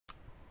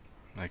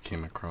I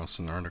came across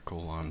an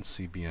article on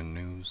CBN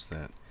News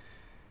that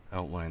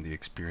outlined the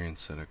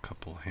experience that a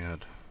couple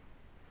had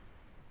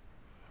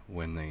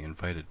when they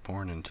invited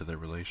porn into their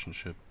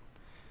relationship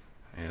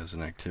as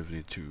an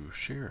activity to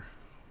share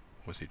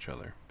with each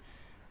other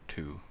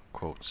to,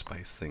 quote,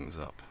 spice things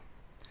up.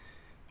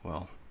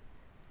 Well,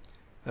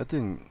 that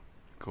didn't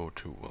go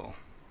too well.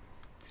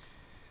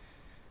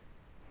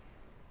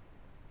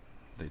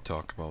 They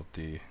talk about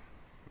the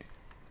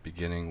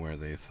beginning where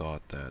they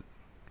thought that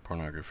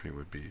pornography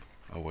would be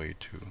a way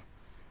to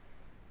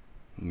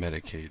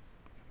medicate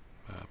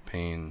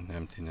pain,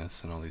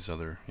 emptiness, and all these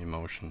other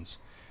emotions,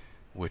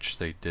 which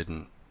they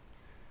didn't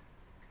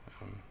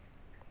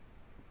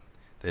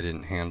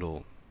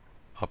handle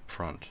up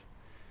front.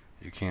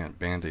 You can't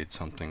band-aid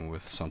something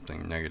with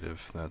something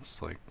negative.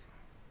 That's like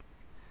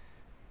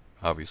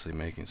obviously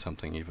making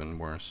something even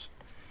worse.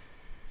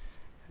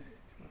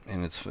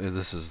 And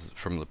this is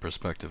from the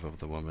perspective of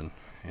the woman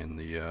in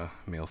the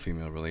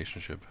male-female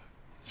relationship.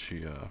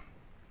 She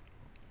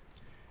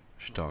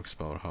talks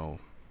about how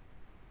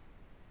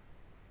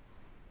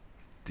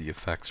the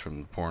effects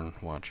from the porn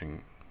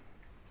watching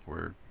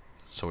were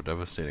so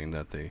devastating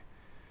that they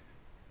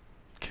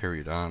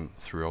carried on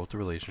throughout the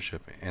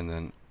relationship, and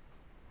then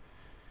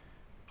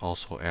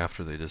also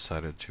after they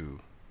decided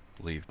to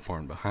leave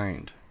porn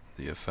behind,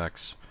 the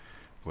effects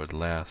would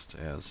last,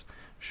 as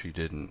she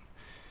didn't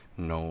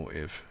know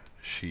if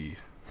she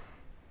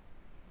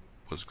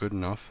was good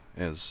enough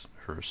as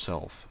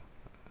herself,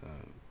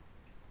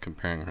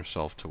 comparing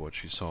herself to what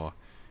she saw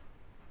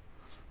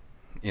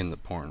in the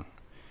porn.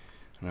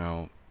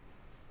 Now,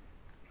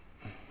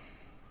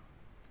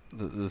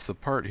 the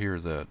part here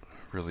that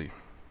really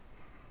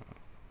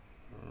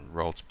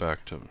routes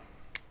back to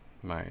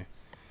my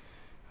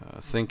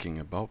thinking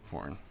about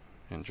porn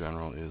in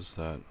general is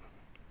that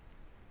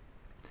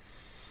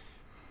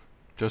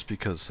just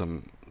because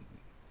some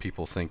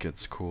people think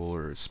it's cool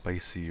or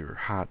spicy or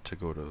hot to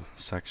go to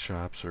sex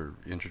shops or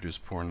introduce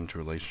porn into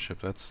a relationship,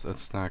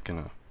 that's not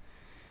gonna.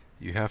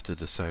 You have to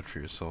decide for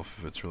yourself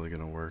if it's really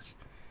gonna work.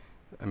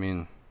 I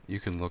mean, you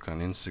can look on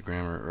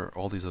Instagram or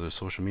all these other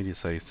social media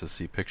sites to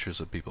see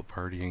pictures of people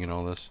partying and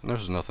all this, and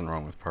there's nothing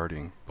wrong with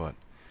partying, but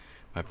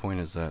my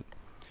point is that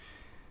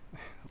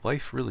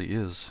life really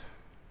is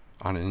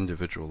on an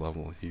individual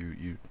level.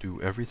 You do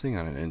everything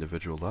on an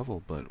individual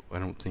level, but I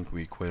don't think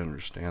we quite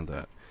understand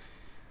that.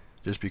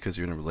 Just because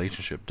you're in a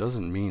relationship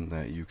doesn't mean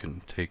that you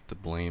can take the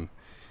blame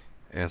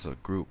as a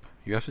group.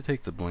 You have to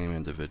take the blame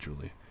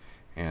individually.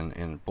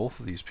 And both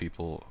of these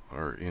people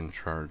are in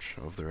charge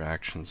of their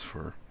actions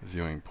for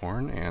viewing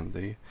porn, and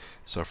they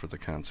suffer the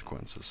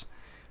consequences.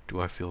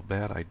 Do I feel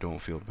bad? I don't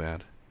feel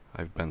bad.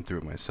 I've been through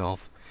it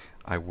myself.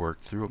 I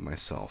worked through it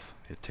myself.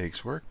 It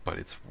takes work, but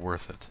it's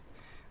worth it.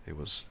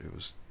 It's,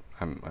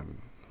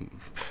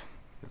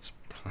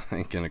 I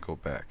ain't gonna go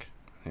back,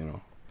 you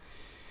know.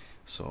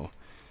 So,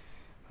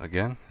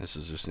 again, this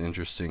is just an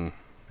interesting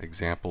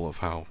example of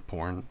how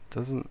porn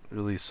doesn't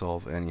really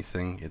solve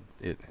anything.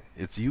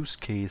 Its use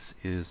case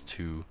is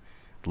to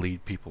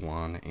lead people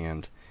on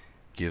and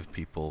give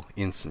people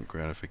instant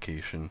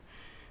gratification,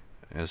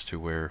 as to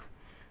where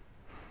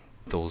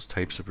those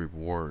types of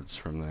rewards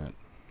from that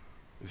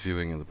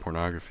viewing of the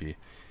pornography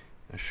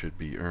should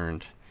be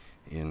earned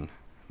in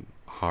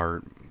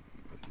hard,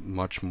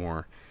 much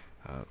more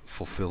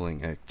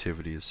fulfilling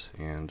activities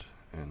and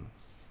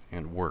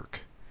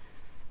work.